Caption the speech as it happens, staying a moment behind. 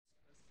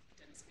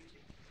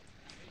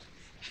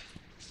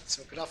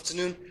So good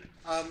afternoon,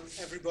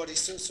 everybody.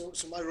 So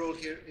my role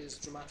here is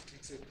dramatically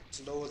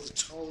to lower the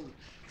tone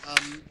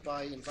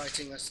by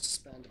inviting us to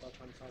spend about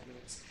 25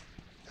 minutes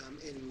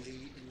in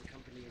the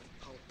company of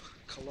Pulp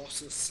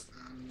Colossus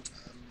and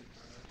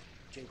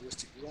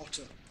jingoistic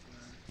rotter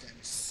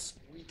Dennis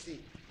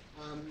Wheatley.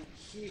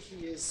 Here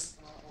he is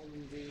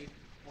on the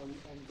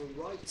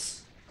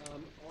right,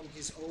 on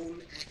his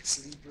own ex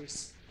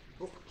libris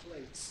book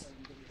plates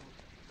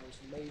that was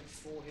made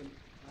for him,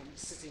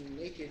 sitting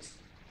naked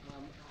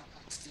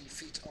at the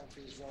feet of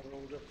his rather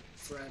older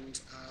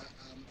friend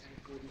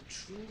Eric Gordon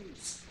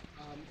Tombs,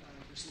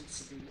 who seems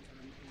to be in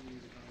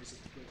the guise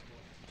of the Great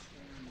War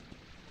Plan.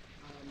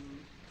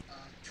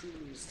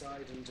 Tombs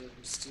died under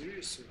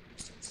mysterious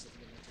circumstances in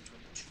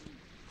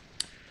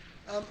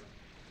 1922.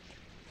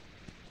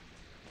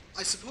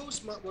 I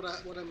suppose what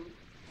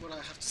I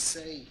have to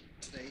say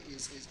today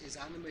is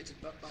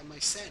animated by my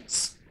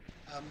sense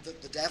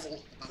that the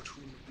devil, about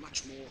whom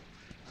much more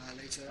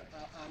later,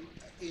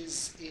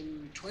 is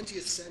in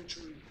 20th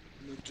century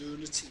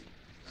modernity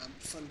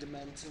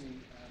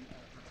fundamentally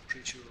a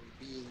creature or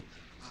being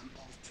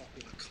of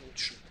popular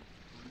culture.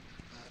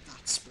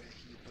 That's where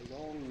he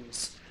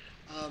belongs.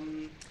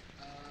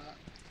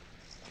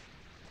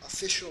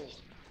 Official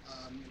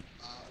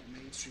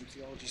mainstream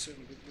theology,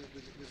 certainly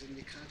within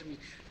the academy,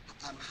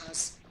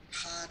 has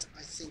had,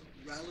 I think,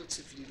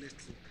 relatively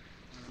little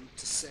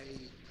to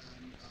say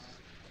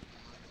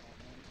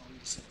on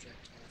the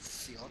subject of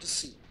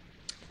theodicy.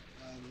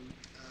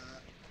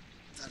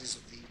 That is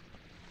of the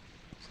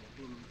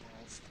problem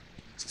of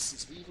the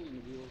existence of evil in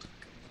the world,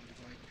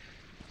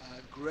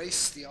 divine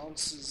grace. The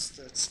answers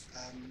that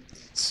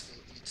it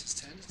has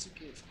tended to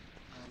give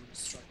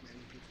strike many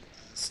people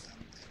as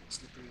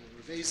slippery or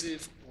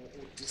evasive,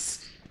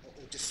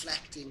 or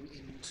deflecting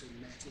into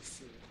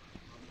metaphor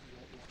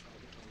what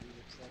are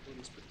real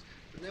problems.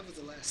 But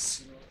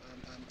nevertheless,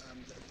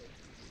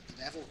 the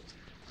devil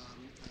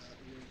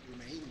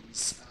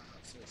remains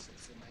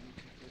for many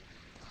people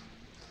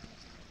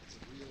the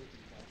real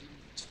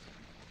embodiment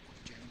of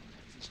a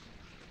genuine physical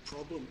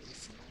problem,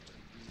 if not a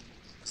really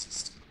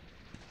existing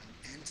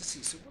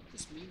entity. So what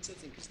this means, I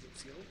think, is that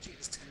theology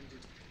has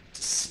tended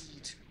to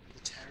cede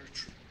the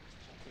territory of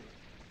popular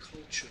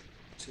culture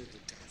to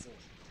the devil.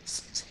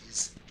 This is his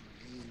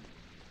domain.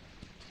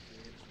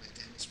 Here where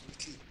Dennis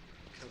Wheatley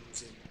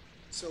comes in.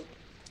 So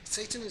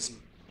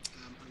Satanism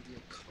and the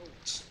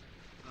occult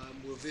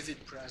were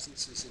vivid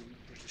presences in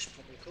British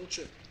popular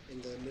culture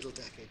in the middle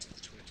decades of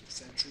the 20th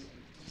century,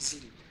 and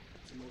easily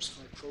the most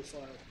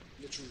high-profile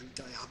literary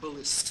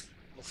diabolist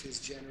of his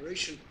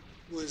generation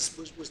was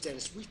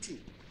Dennis Wheatley,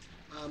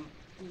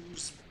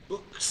 whose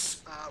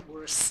books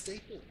were a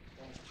staple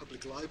of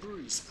public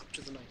libraries up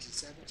to the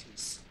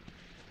 1970s.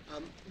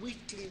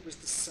 Wheatley was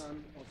the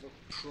son of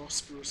a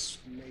prosperous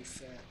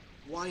Mayfair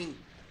wine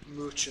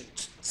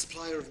merchant,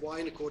 supplier of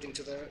wine according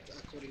to their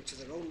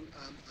own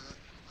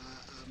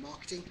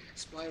marketing,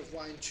 supplier of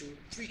wine to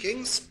 3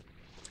 kings,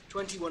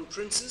 21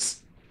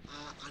 princes,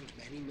 and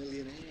many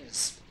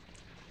millionaires.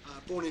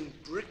 Born in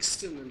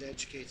Brixton and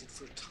educated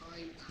for a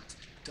time at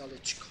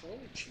Dulwich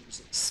College, he was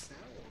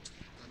expelled.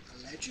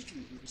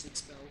 Allegedly, he was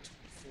expelled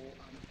for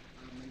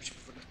membership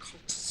of an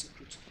occult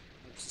secret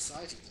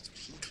society. That's what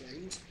he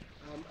claimed.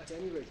 At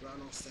any rate,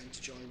 ran off then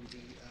to join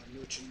the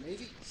Merchant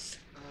Navy,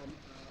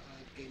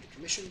 gained a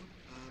commission,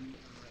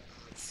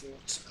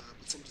 fought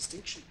with some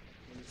distinction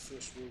in the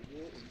First World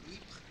War in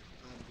Ypres,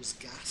 was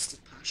gassed at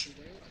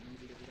Passchendaele, and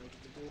delivered out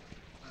of the war,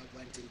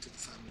 went into the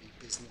family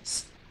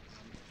business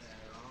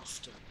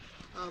thereafter.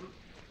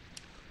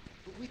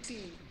 But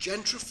Wheatley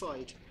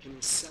gentrified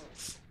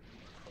himself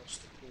across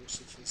the course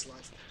of his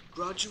life,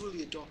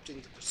 gradually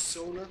adopting the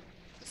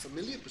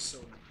familiar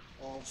persona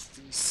of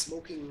the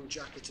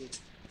smoking-jacketed,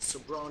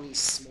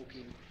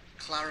 Sobrani-smoking,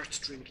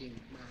 claret-drinking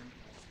man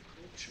of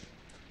culture.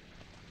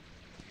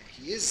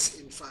 He is,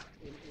 in fact,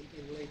 in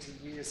later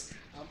years,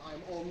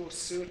 I'm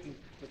almost certain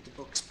that the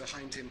books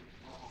behind him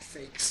are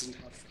fakes and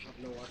have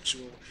no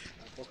actual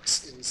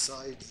books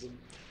inside them.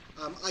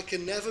 I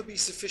can never be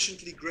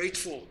sufficiently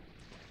grateful,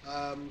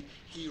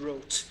 he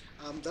wrote,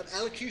 that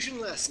elocution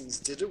lessons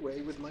did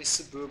away with my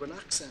suburban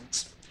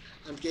accent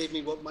and gave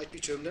me what might be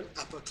termed an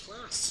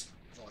upper-class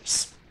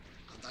voice.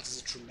 And that is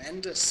a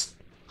tremendous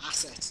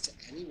asset to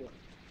anyone.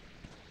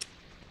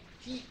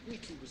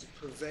 Wheatley was a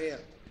purveyor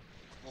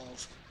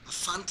of a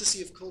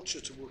fantasy of culture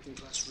to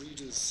working-class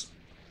readers.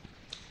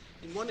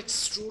 In one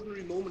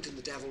extraordinary moment in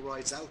The Devil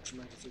Rides Out from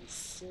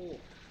 1934,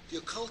 the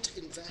occult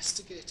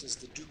investigators,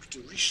 the Duc de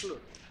Richelieu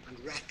and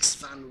Rex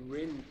Van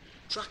Ryn,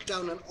 track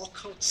down an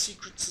occult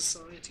secret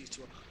society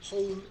to a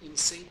home in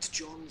St.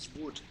 John's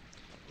Wood,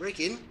 break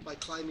in by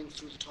climbing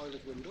through the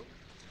toilet window,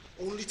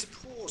 only to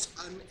pause,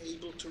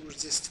 unable to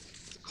resist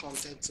the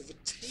contents of a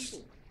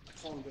table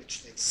upon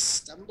which they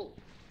stumble.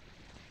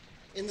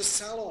 In the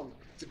salon,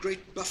 the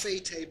great buffet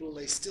table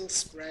lay still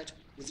spread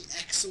with the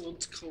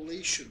excellent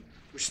collation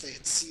which they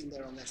had seen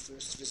there on their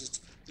first visit.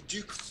 The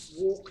Duke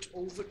walked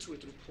over to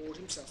it and poured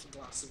himself a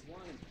glass of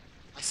wine.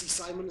 I see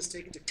Simon has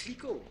taken to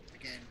Clicquot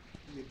again,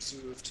 he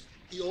observed,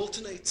 He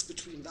alternates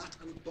between that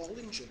and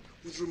Bollinger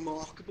with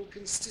remarkable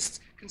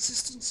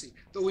consistency,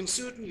 though in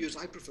certain years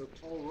I prefer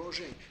Paul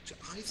Roget to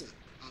either,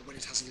 when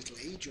it has a little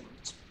age on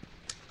it.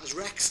 As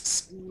Rex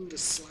spooned a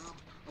slab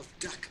of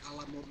duck à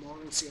la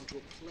Montmorency onto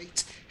a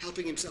plate,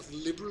 helping himself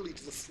liberally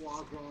to the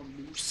foie gras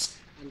mousse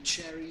and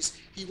cherries,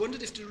 he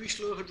wondered if de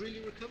Richelieu had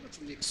really recovered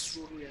from the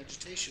extraordinary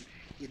agitation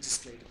he had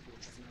displayed a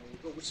quarter of an hour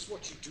ago, which is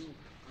what you do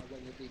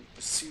when you're being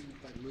pursued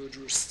by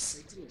murderous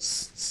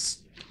Satanists.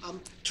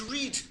 To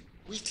read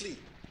Wheatley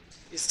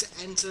is to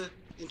enter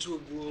into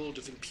a world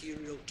of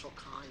imperial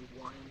Tokai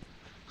wine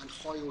and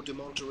Hoyo de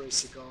Monterey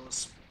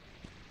cigars.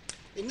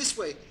 In this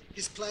way,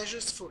 his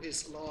pleasures for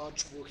his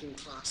large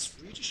working-class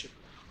readership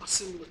are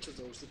similar to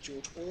those that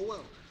George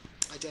Orwell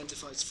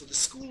identifies for the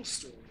school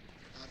story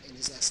in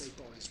his essay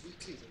Boys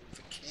Weekly,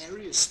 the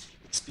vicarious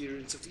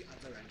experience of the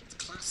other end of the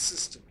class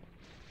system.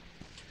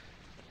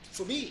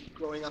 For me,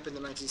 growing up in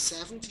the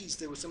 1970s,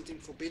 there was something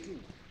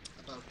forbidden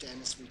about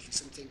Dennis Wheatley,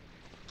 something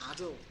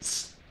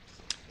adult.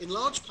 In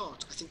large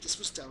part, I think this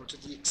was down to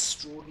the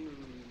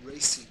extraordinarily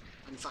racy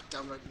and in fact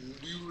downright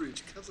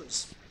lurid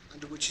covers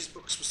under which his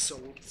books were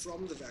sold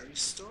from the very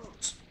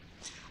start.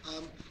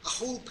 A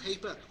whole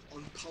paper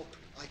on pulp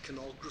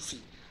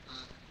iconography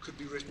could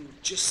be written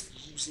just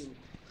using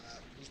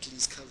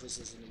Wheatley's covers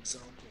as an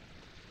example.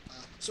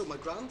 So my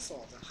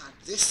grandfather had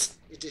this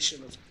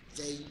edition of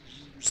They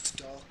Used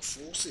Dark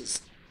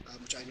Forces,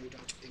 which I no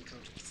doubt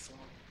encountered far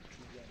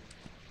too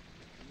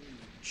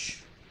huge.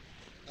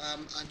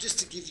 And just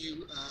to give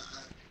you,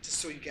 just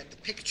so you get the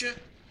picture,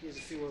 here's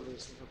a few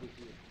others that have been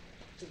here.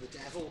 To the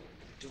Devil,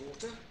 the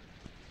Daughter.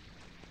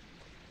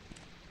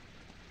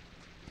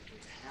 Go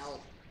to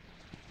Hell.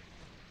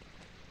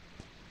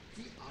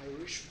 The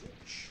Irish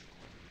Witch.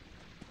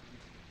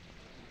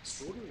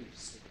 Extraordinary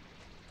story.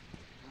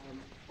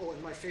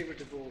 And my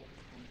favourite of all,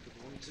 The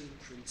Wanton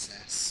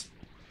Princess.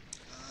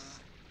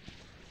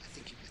 I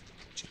think you get the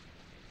picture.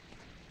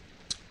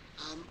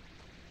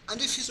 And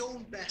if his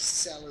own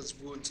bestsellers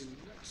weren't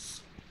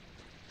enough,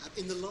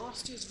 in the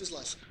last years of his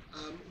life,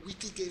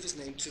 Wheatley gave his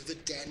name to the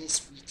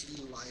Dennis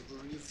Wheatley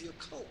Library of the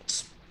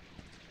Occult,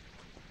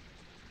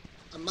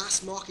 a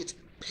mass-market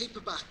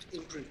paperback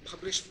imprint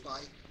published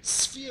by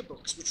Sphere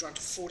Books, which ran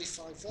to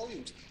 45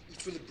 volumes,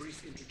 each with a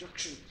brief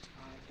introduction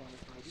by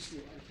Wheatley.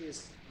 And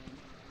here's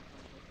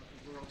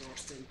a rather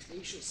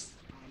ostentatious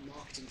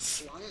marketing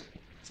flyer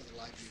for the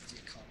Library of the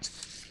Occult.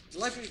 The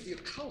Library of the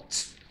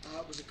Occult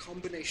was a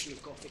combination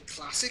of Gothic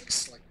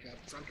classics like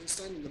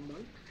Frankenstein and the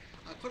Monk,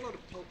 quite a lot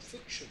of pulp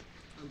fiction,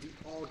 and the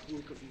odd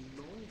work of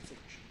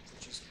non-fiction,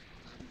 such as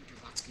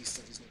Blavatsky's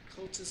Studies in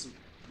Occultism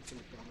and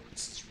Philip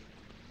Bonowitz's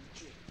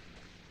Magic.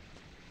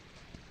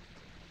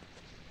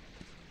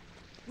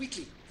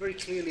 Wheatley very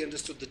clearly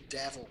understood the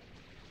devil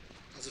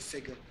as a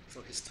figure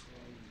for his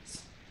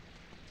times.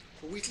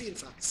 For Wheatley, in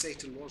fact,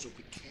 Satan was or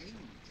became,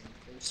 in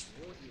the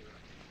post-war era,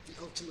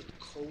 the ultimate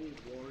cold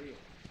warrior.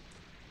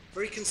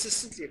 Very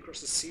consistently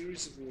across a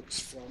series of works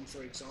from,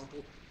 for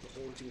example,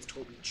 The Haunting of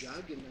Toby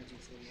Jug in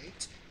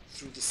 1948,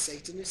 through The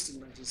Satanist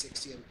in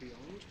 1960 and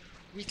beyond,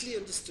 Wheatley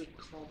understood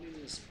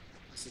communism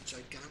as a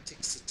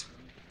gigantic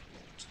satanic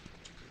plot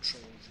to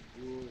control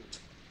the world.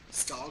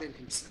 Stalin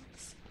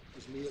himself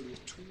was merely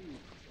a tool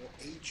or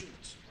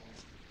agent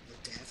of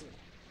the devil.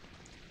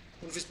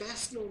 One of his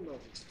best-known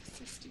novels of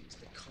the 50s,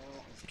 The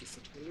Car of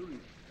Gifford Hillary,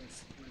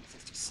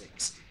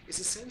 1956, is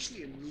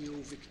essentially a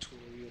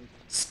neo-Victorian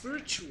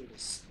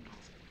spiritualist novel,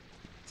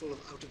 full of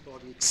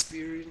out-of-body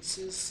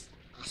experiences,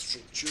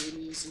 astral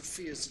journeys, and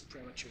fears of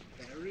premature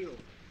burial.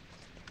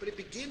 But it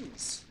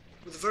begins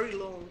with a very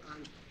long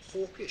and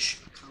hawkish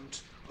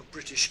account of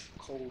British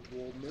Cold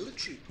War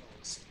military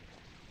policy.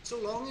 So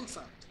long, in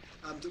fact,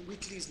 that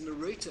Wheatley's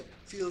narrator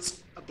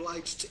feels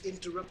obliged to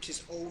interrupt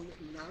his own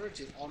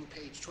narrative on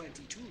page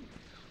 22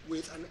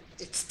 with an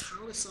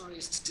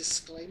italicized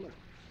disclaimer,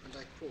 and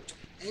I quote,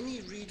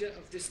 "Any reader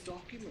of this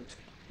document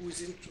who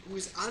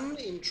is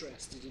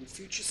uninterested in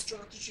future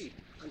strategy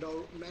and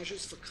our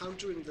measures for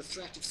countering the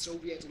threat of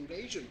Soviet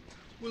invasion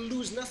will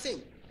lose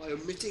nothing by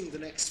omitting the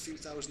next few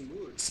thousand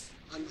words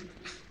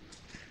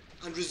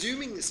and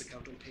resuming this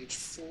account on page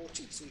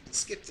 40, so you can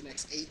skip the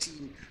next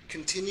 18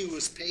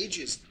 continuous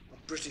pages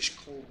of British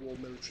Cold War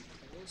military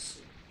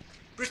policy.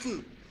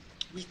 Britain,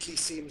 Wheatley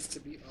seems to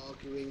be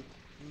arguing,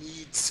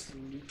 needs a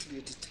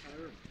nuclear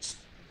deterrent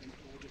in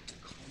order to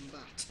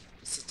combat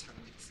the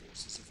satanic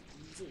forces of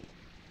evil.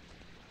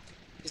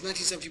 His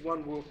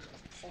 1971 work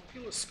of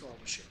popular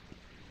scholarship,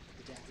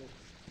 The Devil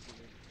in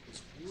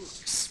His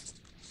Works,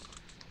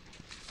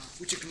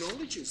 which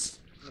acknowledges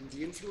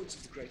the influence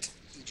of the great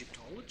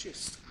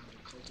Egyptologist and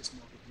occultist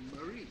Margaret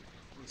Murray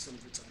on some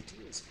of its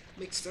ideas,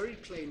 makes very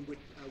plain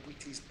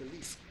Wheatley's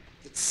belief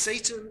that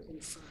Satan, in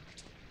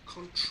fact,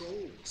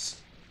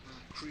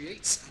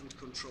 creates and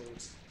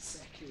controls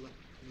secular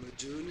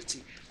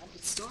modernity.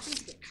 It's starting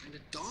to get kind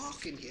of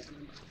dark in here,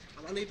 and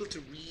I'm unable to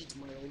read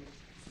my own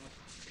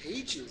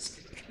pages.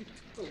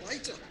 The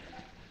lighter.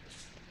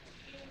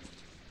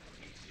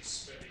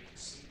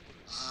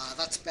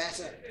 That's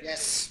better,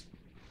 yes.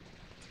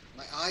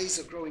 My eyes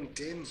are growing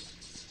dim.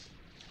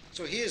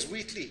 So here's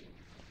Wheatley.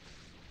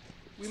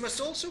 We must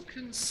also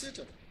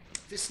consider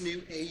this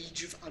new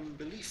age of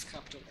unbelief,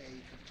 capital A,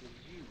 capital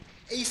U.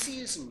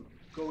 Atheism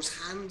goes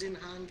hand in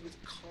hand with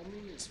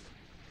communism.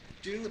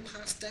 During the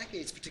past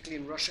decades,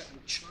 particularly in Russia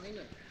and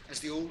China, as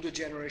the older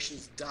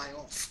generations die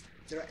off,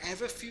 there are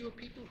ever fewer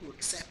people who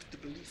accept the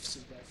beliefs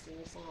of their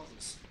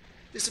forefathers.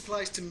 This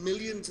applies to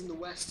millions in the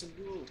Western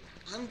world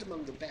and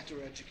among the better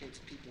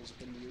educated peoples of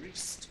the Near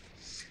East.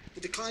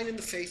 The decline in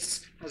the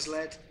faiths has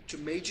led to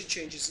major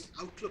changes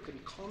in outlook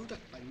and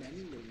conduct by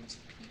many millions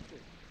of people,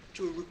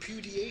 to a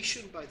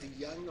repudiation by the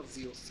young of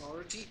the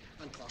authority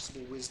and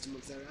possible wisdom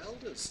of their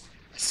elders,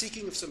 a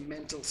seeking of some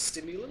mental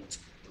stimulant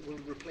that will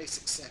replace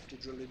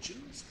accepted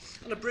religions,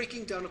 and a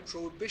breaking down of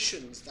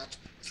prohibitions that,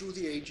 through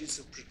the ages,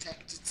 have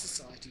protected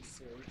society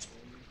for its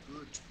own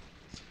good.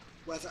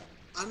 Whether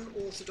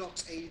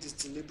unorthodox aid is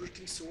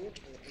deliberately sought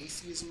or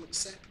atheism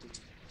accepted,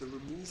 the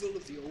removal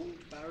of the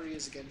old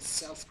barriers against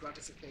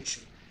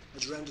self-gratification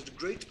has rendered a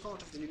great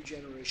part of the new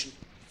generation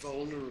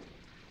vulnerable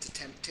to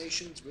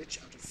temptations which,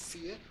 out of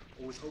fear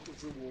or with hope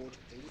of reward,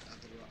 they would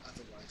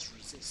otherwise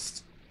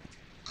resist.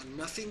 And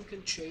nothing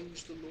can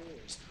change the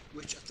laws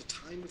which, at the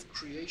time of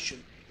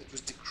creation, it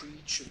was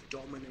decreed should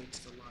dominate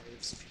the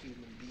lives of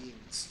human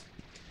beings.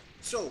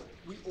 So,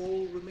 we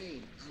all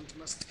remain, and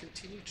must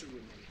continue to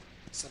remain,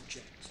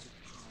 subject to the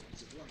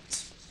powers of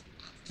light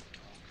and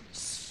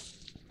darkness.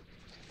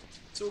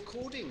 So,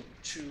 according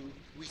to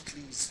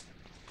Wheatley's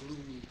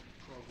gloomy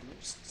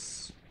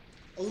prognosis,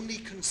 only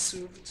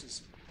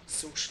conservatism,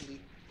 socially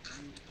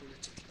and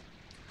politically,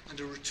 and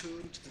a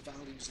return to the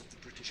values of the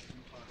British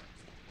Empire,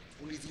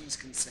 only these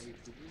can save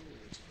the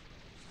world.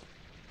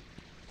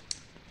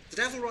 The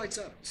Devil Rides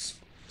Out,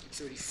 in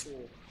 1934,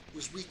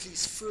 was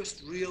Wheatley's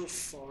first real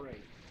foray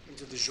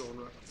into the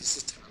genre of the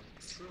satanic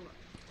thriller,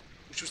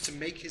 which was to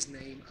make his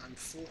name and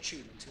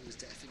fortune until his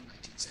death in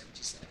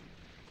 1977.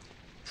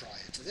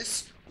 Prior to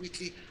this,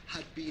 Wheatley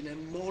had been a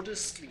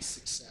modestly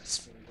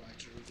successful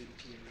writer of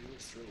imperial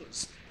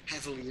thrillers,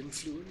 heavily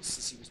influenced,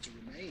 as he was to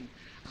remain,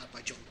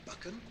 by John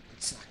Buchan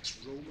and Sax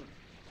Rohmer.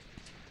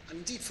 And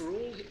indeed, for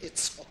all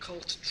its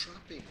occult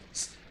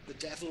trappings, The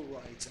Devil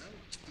Rides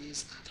Out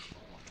is at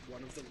heart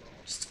one of the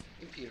last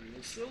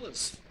imperial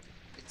thrillers,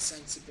 its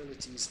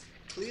sensibilities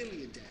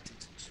clearly indebted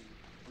to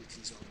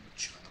Wheatley's own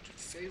childhood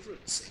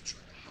favourites, H.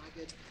 Rider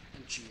Haggard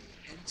and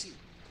G.A. Henty.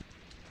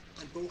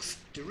 And both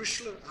de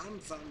Richelieu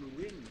and Van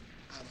Ryn,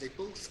 they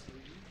both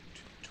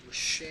allude to a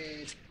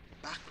shared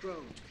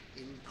background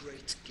in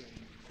great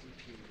game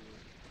imperial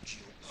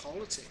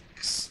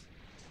geopolitics,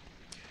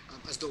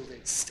 as though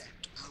they'd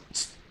stepped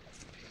out of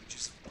the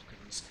pages of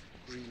Buchan's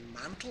Green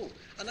Mantle.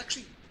 And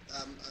actually,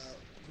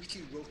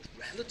 Wheatley wrote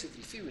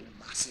relatively few, in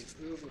a massive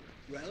oeuvre,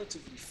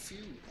 relatively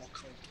few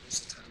occult or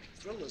satanic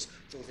thrillers,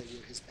 though they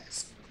were his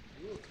best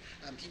known work.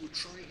 He would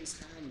try his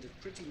hand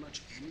at pretty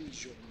much any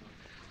genre.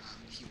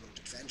 He wrote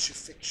adventure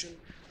fiction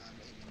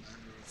in the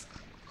manner of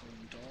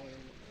Conan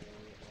Doyle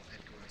or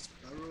Edgar Rice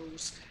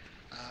Burroughs.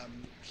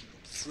 He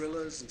wrote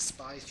thrillers and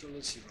spy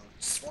thrillers. He wrote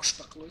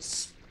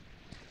swashbucklers.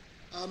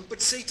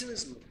 But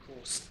Satanism, of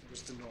course,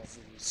 was the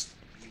novel's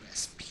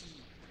USP,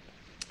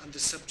 and the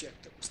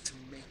subject that was to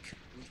make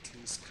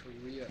Wheatley's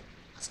career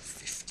as a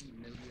 50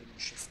 million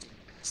shifting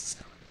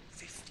bestseller.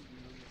 50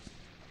 million.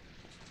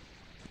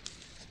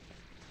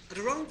 At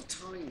around the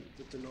time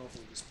that the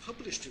novel was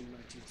published in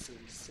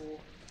 1934,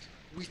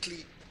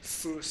 Wheatley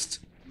first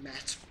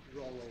met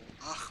Rollo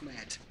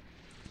Ahmed,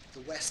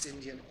 the West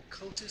Indian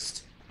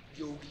occultist,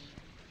 yogi,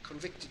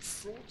 convicted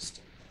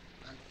fraudster,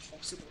 and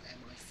possible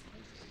MI5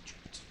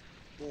 agent,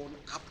 born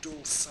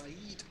Abdul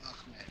Saeed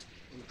Ahmed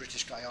in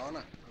British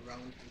Guyana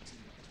around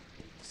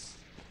 1898.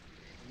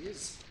 There he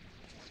is,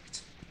 in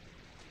fact.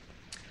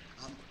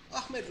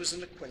 Ahmed was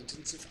an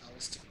acquaintance of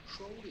Aleister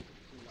Crowley,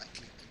 who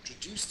likely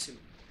introduced him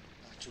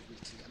to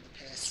Wheatley, and the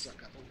pair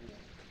struck up a warm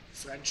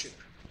friendship.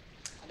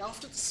 And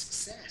after the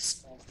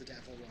success of The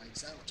Devil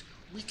Rides Out,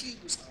 Wheatley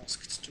was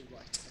asked to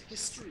write a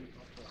history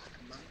of black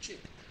magic,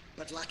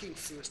 but lacking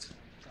first-hand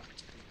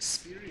practical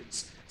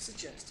experience,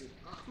 suggested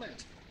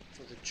Ahmed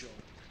for the job,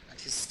 and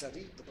his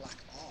study, The Black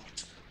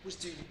Art, was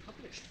duly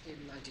published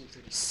in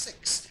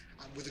 1936,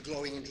 with a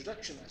glowing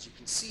introduction, as you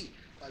can see,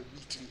 by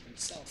Wheatley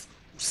himself,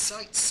 who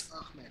cites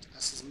Ahmed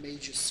as his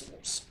major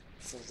source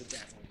for The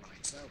Devil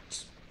Rides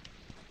Out.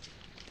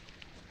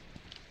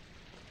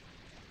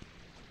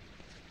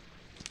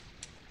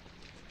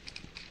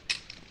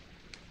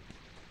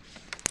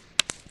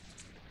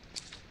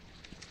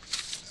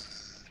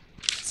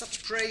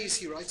 Such praise,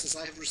 he writes, as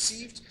I have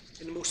received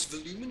in the most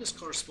voluminous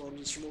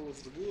correspondence from all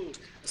over the world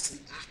as to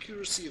the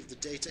accuracy of the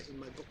data in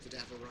my book, The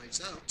Devil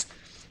Rides Out,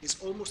 is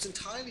almost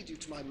entirely due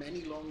to my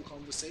many long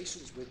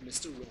conversations with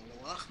Mr.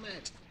 Rollo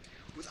Ahmed.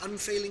 With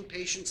unfailing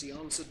patience, he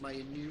answered my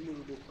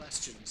innumerable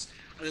questions,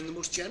 and in the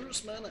most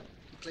generous manner,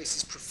 he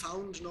places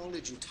profound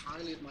knowledge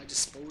entirely at my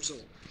disposal,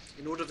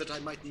 in order that I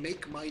might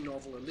make my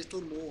novel a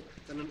little more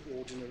than an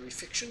ordinary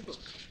fiction book.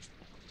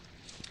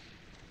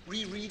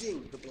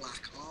 Rereading The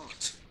Black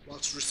Art,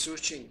 whilst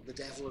researching the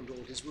devil and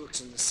all his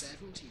works in the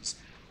 70s,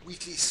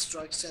 Wheatley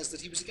says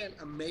that he was again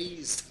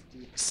amazed at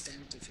the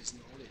extent of his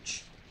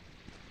knowledge.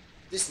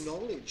 This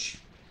knowledge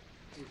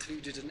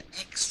included an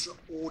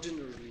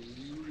extraordinarily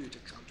lurid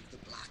account of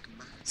the Black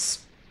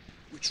Mass,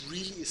 which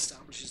really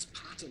establishes a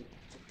pattern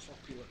for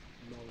popular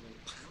moral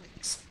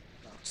panics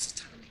about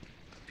satanic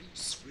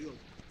abuse, real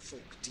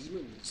folk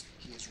demons.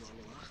 Here's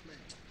Rollo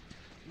Ahmed.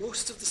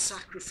 Most of the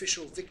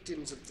sacrificial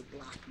victims of the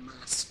Black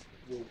Mass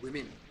were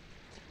women,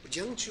 but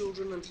young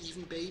children and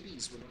even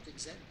babies were not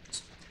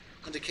exempt,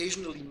 and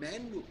occasionally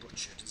men were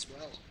butchered as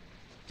well.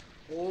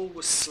 All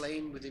were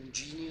slain with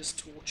ingenious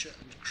torture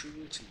and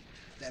cruelty,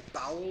 their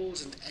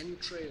bowels and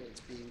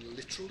entrails being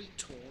literally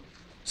torn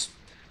out,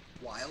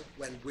 while,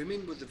 when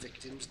women were the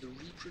victims, the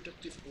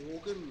reproductive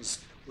organs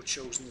were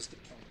chosen as the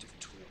point of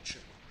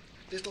torture.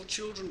 Little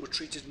children were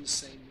treated in the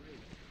same way,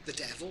 the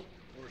devil,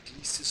 or at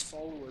least his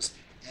followers,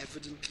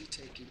 evidently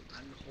taking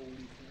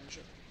unholy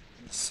pleasure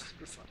in the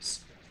sacrifice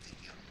of the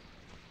young.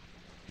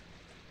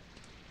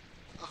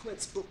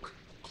 Ahmed's book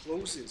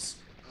closes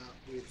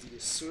with the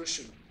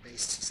assertion,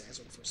 based, he says,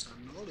 on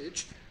first-hand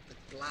knowledge, that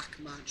black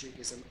magic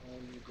is an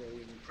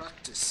ongoing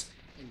practice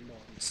in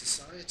modern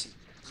society,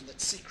 and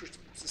that secret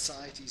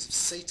societies of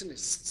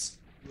Satanists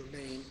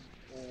remain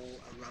all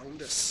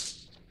around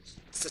us.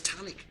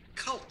 Satanic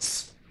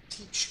cults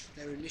teach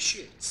their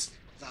initiates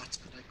that,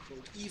 and I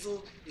quote,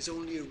 evil is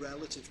only a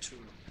relative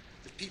term,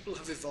 that people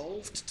have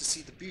evolved to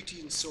see the beauty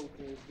in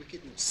so-called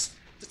wickedness,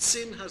 that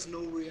sin has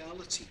no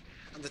reality,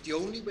 and that the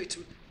only way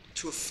to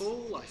a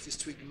full life is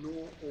to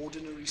ignore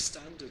ordinary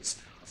standards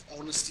of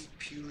honesty,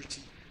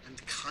 purity,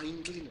 and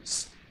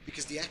kindliness,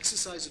 because the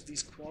exercise of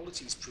these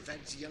qualities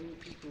prevents young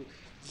people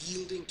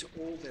yielding to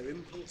all their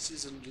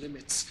impulses and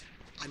limits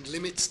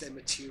their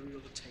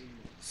material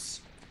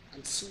attainments.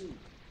 And soon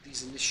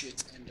these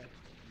initiates end up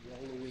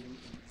wallowing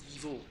in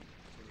evil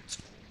for its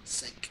own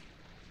sake.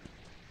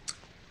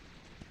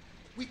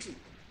 Wheatley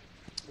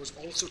was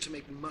also to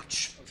make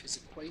much of his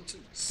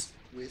acquaintance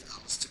with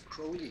Aleister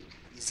Crowley,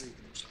 easily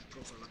the most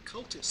high-profile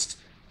occultist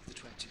of the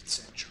 20th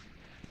century,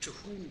 to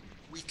whom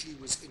Wheatley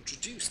was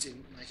introduced in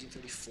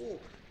 1934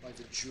 by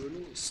the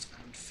journalist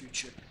and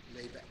future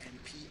Labour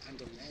MP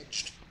and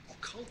alleged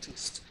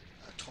occultist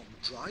Tom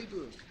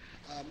Dryburgh.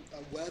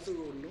 Whether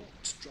or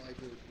not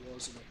Dryburgh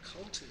was an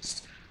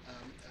occultist,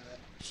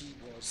 he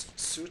was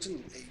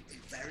certainly a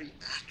very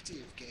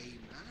active gay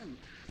man,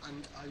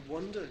 and I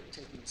wonder,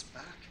 taking us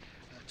back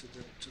to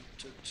the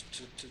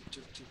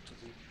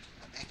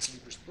Ex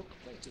Libris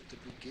bookplate at the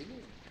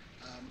beginning,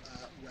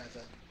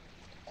 whether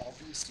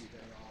obviously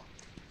there are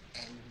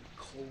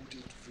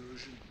encoded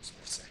versions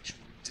of sexual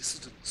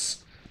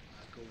dissidence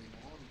going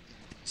on in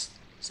these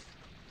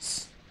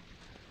books.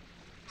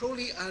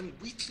 Crowley and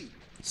Wheatley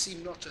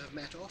seem not to have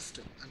met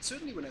often, and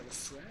certainly were never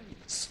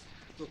friends,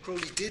 though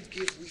Crowley did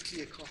give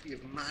Wheatley a copy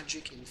of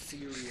Magic in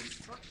Theory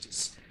and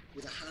Practice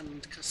with a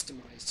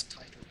hand-customized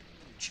title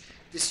page.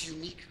 This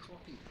unique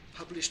copy,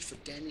 published for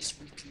Dennis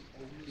Wheatley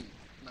only,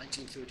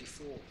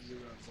 1934,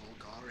 era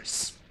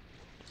vulgaris.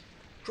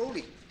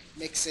 Crowley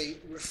makes a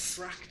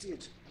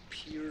refracted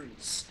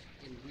appearance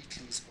in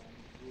Wheatley's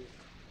own work.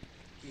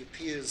 He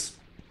appears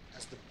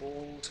as the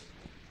bald,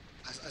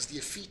 as the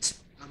effete,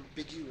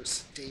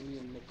 ambiguous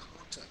Damien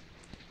Mokata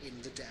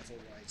in The Devil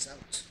Rides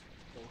Out.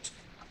 Quote,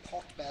 a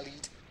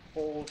pot-bellied,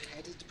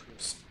 bald-headed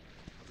person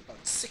of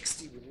about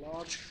 60 with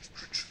large,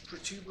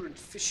 protuberant,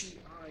 fishy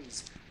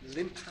eyes,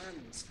 limp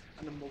hands,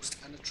 and a most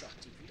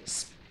unattractive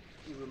lisp.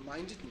 He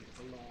reminded me of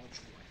a large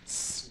white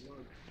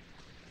slug.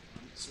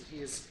 So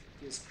here's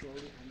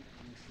Crowley,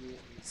 and here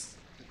is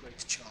the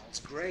great Charles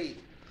Gray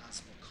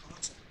as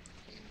Mokata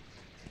in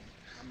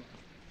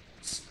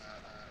Hammer's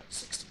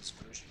 60s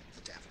version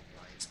of The Devil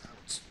Rides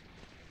Out.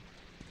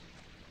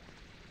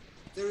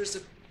 There is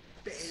a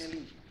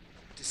barely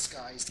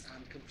disguised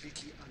and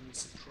completely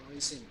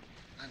unsurprising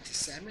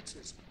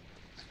anti-Semitism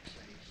at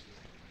play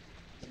here.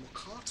 The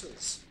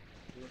Mokatas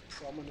were a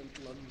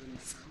prominent London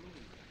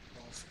family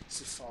of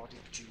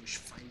Sephardic Jewish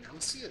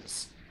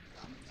financiers.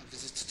 A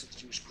visit to the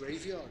Jewish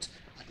graveyard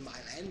at Mile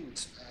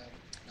End,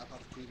 now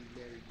part of Queen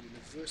Mary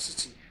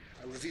University,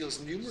 reveals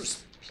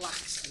numerous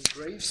plaques and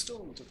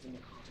gravestones of the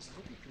Mokatas. I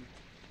hope you can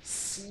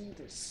see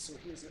this. So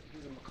here's a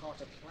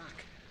Mokata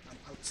plaque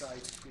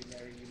outside Queen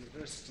Mary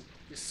University.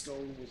 This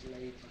stone was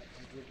laid by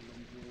Edward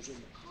Lombroso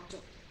Mokata,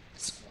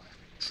 Esquire,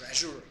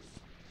 treasurer.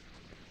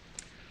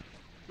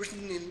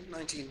 Written in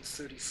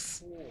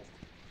 1934,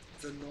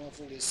 the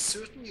novel is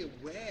certainly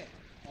aware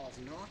of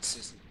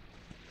Nazism.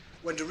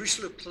 When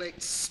Darryl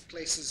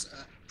places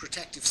a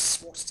protective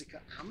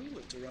swastika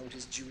amulet around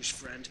his Jewish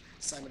friend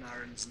Simon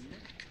Aaron's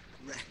neck,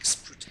 Rex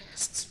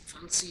protests.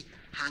 Fancy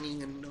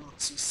hanging a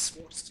Nazi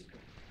swastika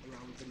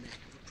around the neck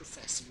of a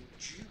professing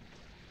Jew.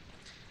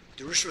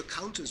 Darryl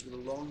counters with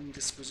a long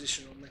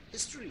disquisition on the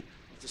history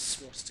of the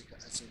swastika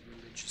as a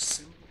religious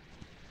symbol.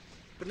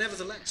 But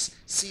nevertheless,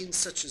 scenes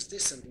such as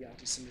this and the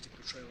anti-Semitic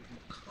portrayal of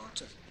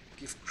Mokata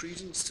give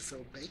credence to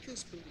Phil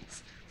Baker's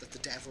belief that The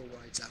Devil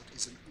Rides Out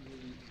is an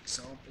early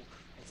example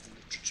of the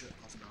literature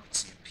of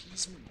Nazi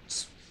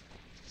appeasement.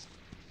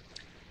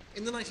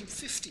 In the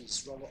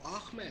 1950s, Rollo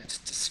Ahmed,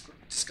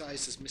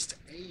 disguised as Mr.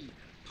 A,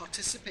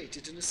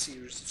 participated in a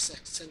series of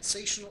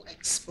sensational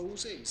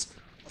exposés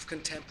of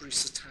contemporary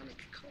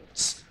satanic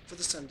cults for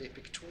the Sunday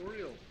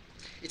Pictorial.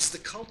 It's the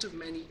cult of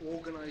many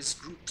organized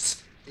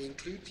groups. They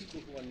include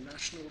people who are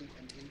nationally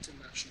and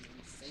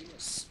internationally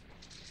famous.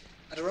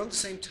 At around the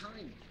same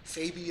time,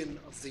 Fabian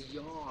of the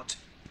Yard,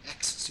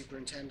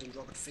 ex-Superintendent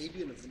Robert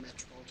Fabian of the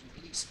Metropolitan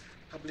Police,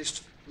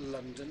 published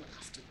London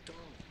After Dark.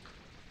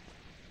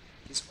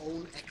 His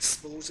own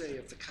expose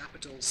of the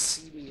capital's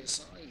seamy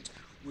aside,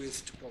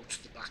 with, to quote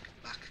the back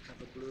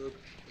cover blurb,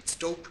 it's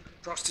dope,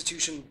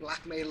 prostitution,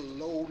 blackmail,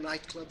 low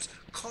nightclubs,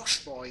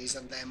 cosh boys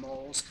and their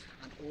malls,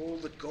 and all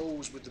that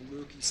goes with the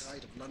murky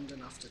side of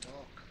London after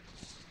dark.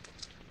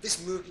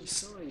 This murky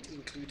side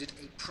included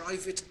a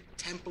private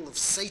temple of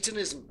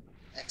Satanism, !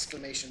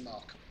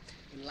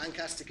 In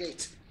Lancaster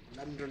Gate,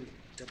 London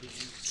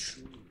W2.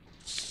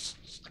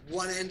 At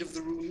one end of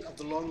the room, of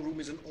the long room,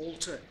 is an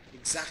altar,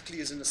 exactly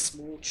as in a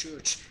small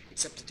church,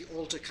 except that the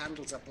altar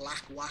candles are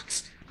black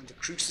wax and the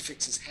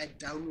crucifix is head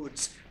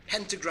downwards.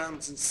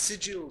 Pentagrams and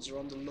sigils are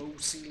on the low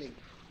ceiling.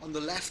 On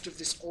the left of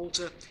this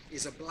altar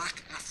is a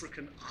black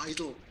African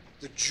idol,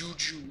 the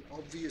juju,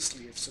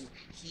 obviously, of some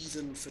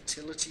heathen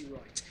fertility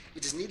rite.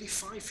 It is nearly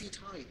 5 feet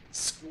high,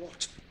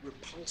 squat,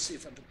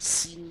 repulsive, and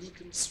obscenely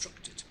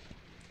constructed.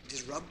 It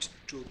is rubbed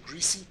to a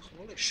greasy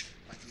polish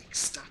by the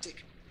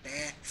ecstatic,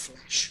 bare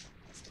flesh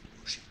of the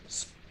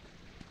worshippers.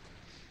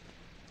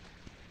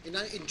 In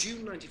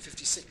June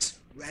 1956,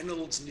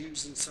 Reynolds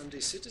News and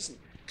Sunday Citizen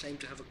claimed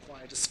to have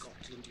acquired a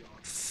Scotland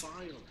Yard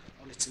file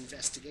on its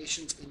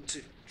investigations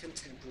into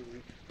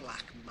contemporary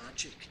black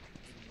magic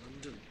in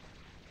London.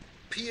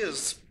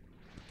 Appears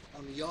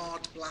on the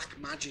Yard Black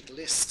Magic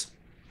list,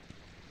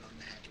 on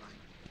the headline.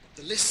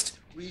 The list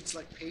reads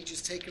like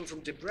pages taken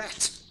from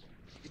Debrett.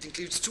 It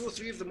includes 2 or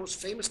 3 of the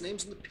most famous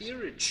names in the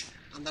peerage,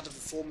 and that of the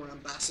former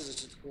ambassador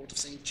to the court of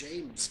St.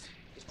 James.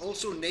 It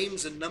also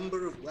names a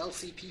number of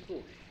wealthy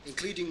people,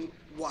 including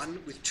one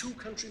with 2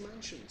 country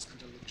mansions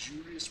and a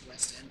luxurious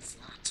West End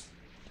flat.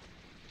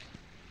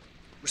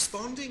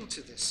 Responding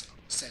to this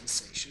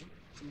sensation,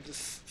 from the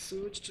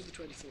 3rd to the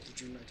 24th of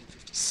June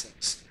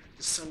 1956,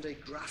 the Sunday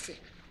Graphic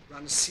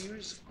ran a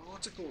series of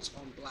articles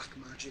on black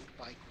magic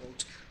by,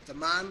 quote, the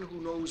man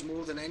who knows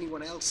more than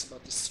anyone else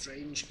about this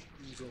strange,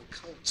 evil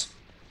cult,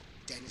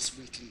 Dennis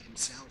Wheatley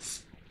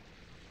himself.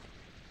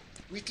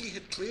 Wheatley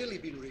had clearly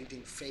been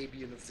reading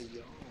Fabian of the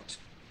Yard.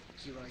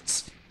 He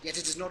writes, yet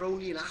it is not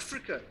only in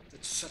Africa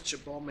that such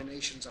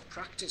abominations are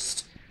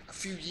practiced. A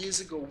few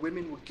years ago,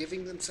 women were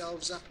giving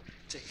themselves up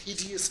to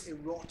hideous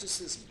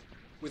eroticism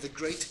with a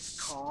great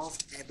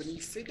carved ebony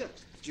figure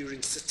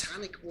during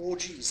satanic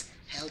orgies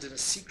held in a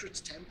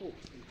secret temple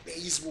in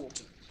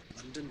Bayswater,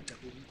 London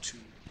W2.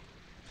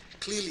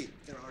 Clearly,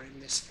 there are in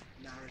this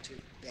narrative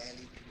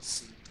barely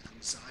conceived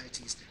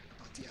anxieties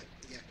about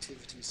the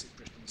activities of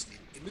Britain's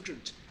new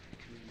immigrant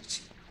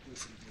community, who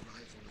from the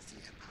arrival of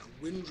the Empire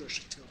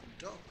Windrush at Tilbury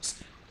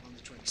Docks on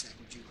the 22nd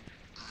of June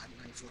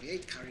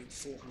 1948, carrying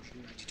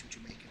 492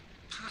 Jamaican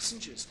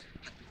passengers,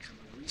 had become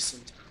a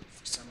recent and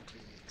for some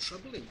clearly a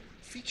troubling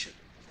feature of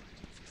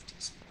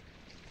 1950s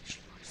English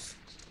life.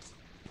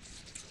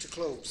 To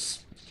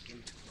close.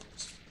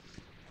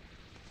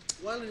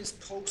 While in his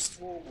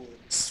post-war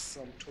works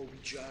from Toby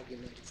Jugg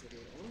in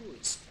 1948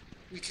 onwards,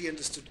 Wheatley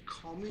understood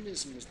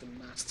communism as the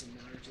master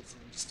narrative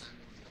for understanding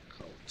the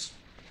occult.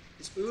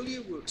 His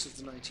earlier works of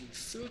the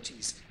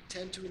 1930s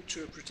tend to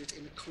interpret it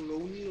in a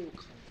colonial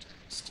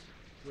context,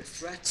 where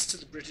threats to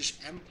the British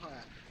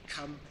Empire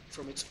come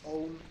from its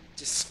own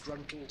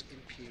disgruntled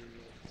imperial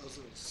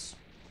others.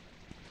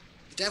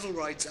 The Devil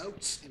Rides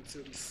Out in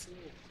 1934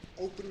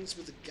 opens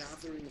with a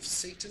gathering of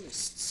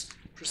Satanists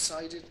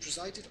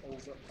presided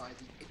over by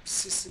the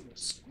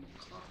Ipsissimus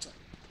Mukata,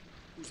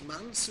 whose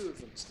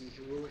manservant, the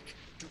heroic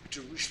Duc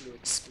de Richelieu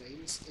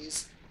explains,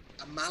 is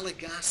a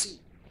Malagasy,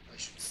 I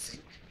should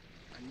think,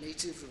 a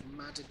native of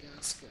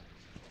Madagascar.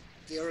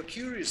 They are a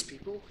curious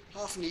people,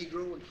 half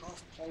Negro and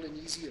half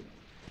Polynesian.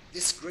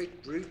 This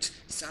great brute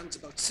stands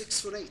about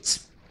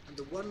 6'8", and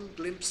the one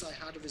glimpse I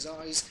had of his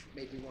eyes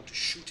made me want to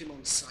shoot him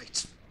on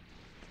sight.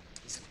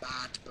 He's a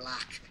bad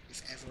black,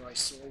 if ever I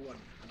saw one,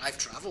 and I've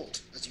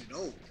travelled, as you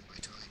know, in my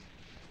time.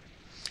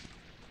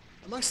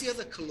 Amongst the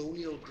other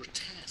colonial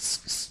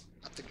grotesques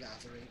at the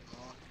gathering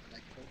are, and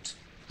I quote,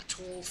 a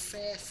tall,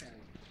 fair fellow,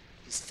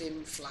 his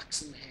thin,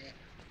 flaxen hair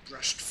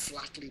brushed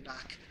flatly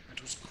back, and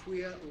whose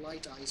queer,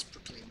 light eyes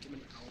proclaimed him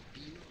an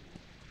albino.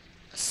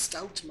 A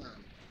stout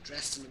man,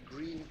 dressed in a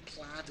green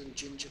plaid and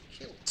ginger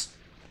kilt,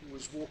 who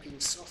was walking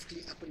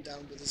softly up and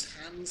down with his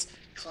hands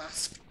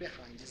clasped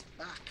behind his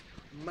back,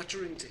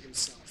 muttering to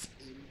himself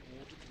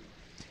inaudibly.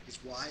 His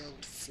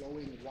wild,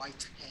 flowing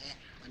white hair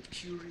and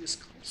curious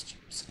costume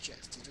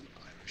suggested an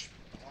Irish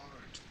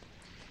bard.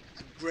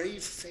 A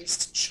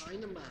grave-faced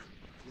Chinaman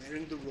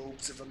wearing the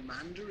robes of a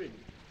mandarin,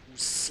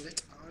 whose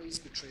slit eyes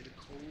betrayed a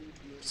cold,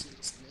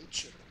 merciless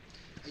nature.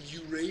 A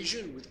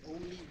Eurasian with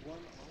only one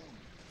arm,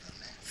 the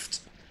left.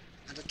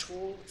 and a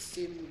tall,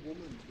 thin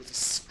woman with a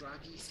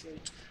scraggy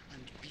throat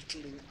and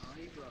beetling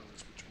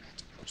eyebrows which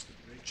met across the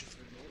bridge of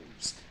her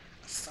nose,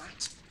 a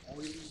fat,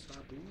 oily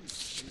baboon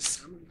in a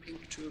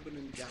salmon-pink turban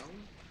and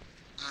gown,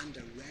 and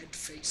a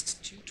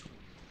red-faced Teuton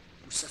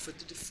who suffered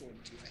the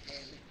deformity of a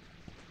hare lip.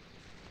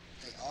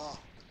 They are,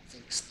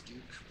 thinks the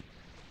Duke,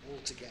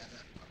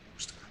 altogether a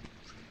most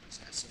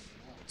unprepossessing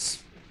lot.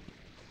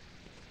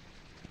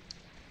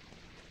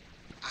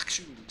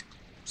 Actually, to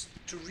close,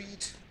 to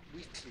read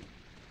Wheatley,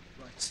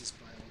 writes his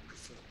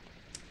biographer,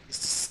 is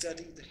to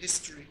study the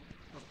history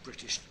of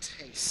British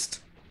taste.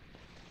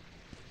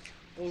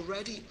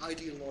 Already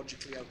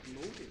ideologically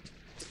outmoded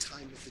at the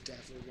time of The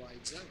Devil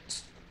Rides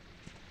Out,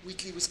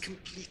 Wheatley was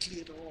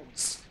completely at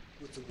odds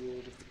with the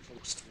world of the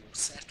post-war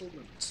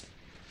settlement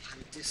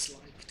and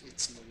disliked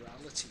its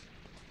morality.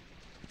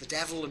 The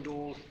Devil and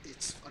all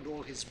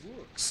his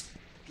works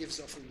gives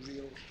off a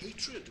real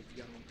hatred of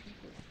young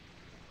people.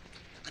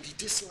 And he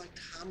disliked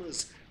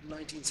Hammer's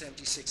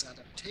 1976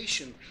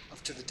 adaptation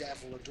of To the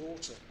Devil a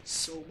Daughter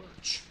so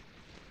much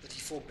that he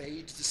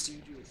forbade the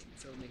studio from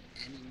filming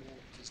any more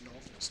of his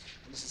novels.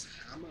 And this is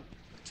Hammer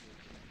we're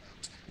talking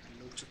about,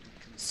 a notably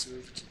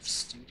conservative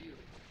studio.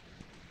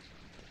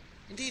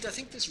 Indeed, I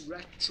think this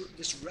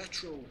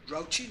retro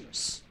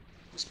grouchiness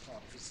was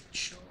part of his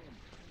charm.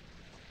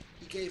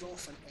 He gave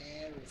off an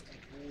air of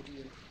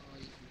Edwardian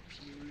high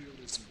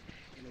imperialism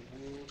in a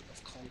world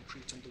of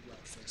concrete and the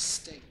welfare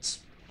state.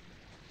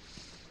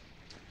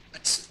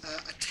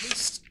 A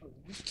taste of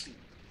Wheatley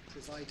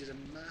provided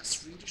a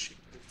mass readership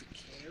of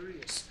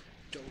vicarious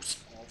dose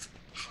of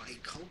high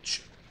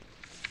culture.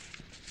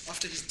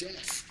 After his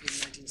death in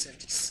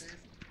 1977,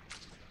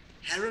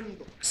 Heron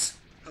Books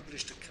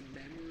published a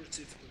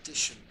commemorative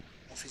edition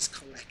of his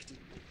collected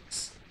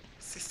books,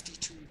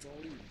 52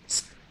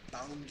 volumes,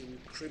 bound in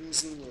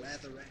crimson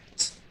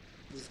leatherette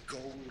with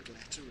gold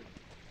lettering.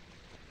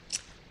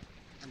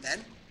 And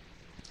then,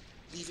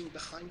 leaving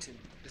behind him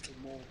little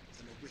more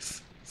than a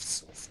whiff of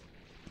sulphur,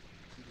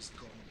 he was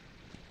gone.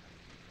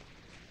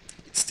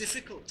 It's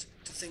difficult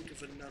to think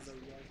of another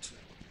writer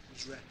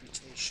whose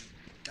reputation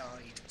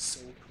died so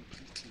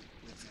completely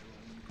with their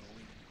own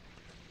going.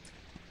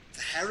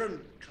 The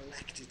Heron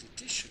collected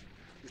edition,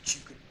 which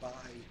you could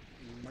buy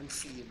in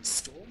monthly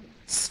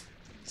installments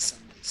from the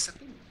Sunday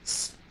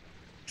supplements,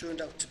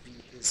 turned out to be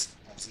his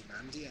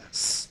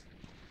Ozymandias.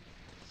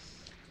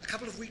 A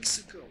couple of weeks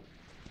ago,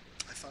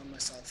 I found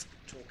myself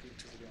talking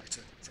to the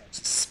writer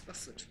Francis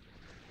Spufford,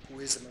 who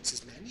is, amongst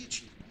his many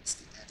achievements,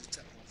 the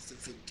editor of The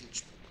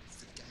Vintage Book of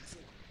the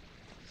Devil,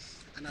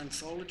 an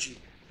anthology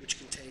which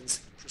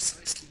contains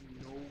precisely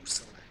no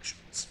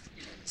selections from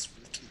Dennis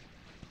Wheatley.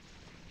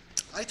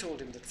 I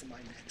told him that for my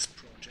next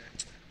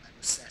project, I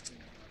was setting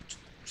about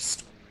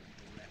restoring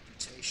the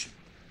reputation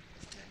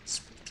of Dennis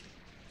Wheatley.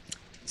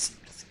 He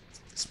seemed to think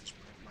that this was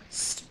one of my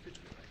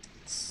stupider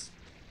ideas.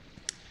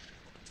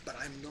 But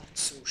I'm not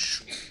so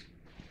sure.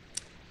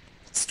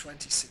 It's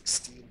 2016.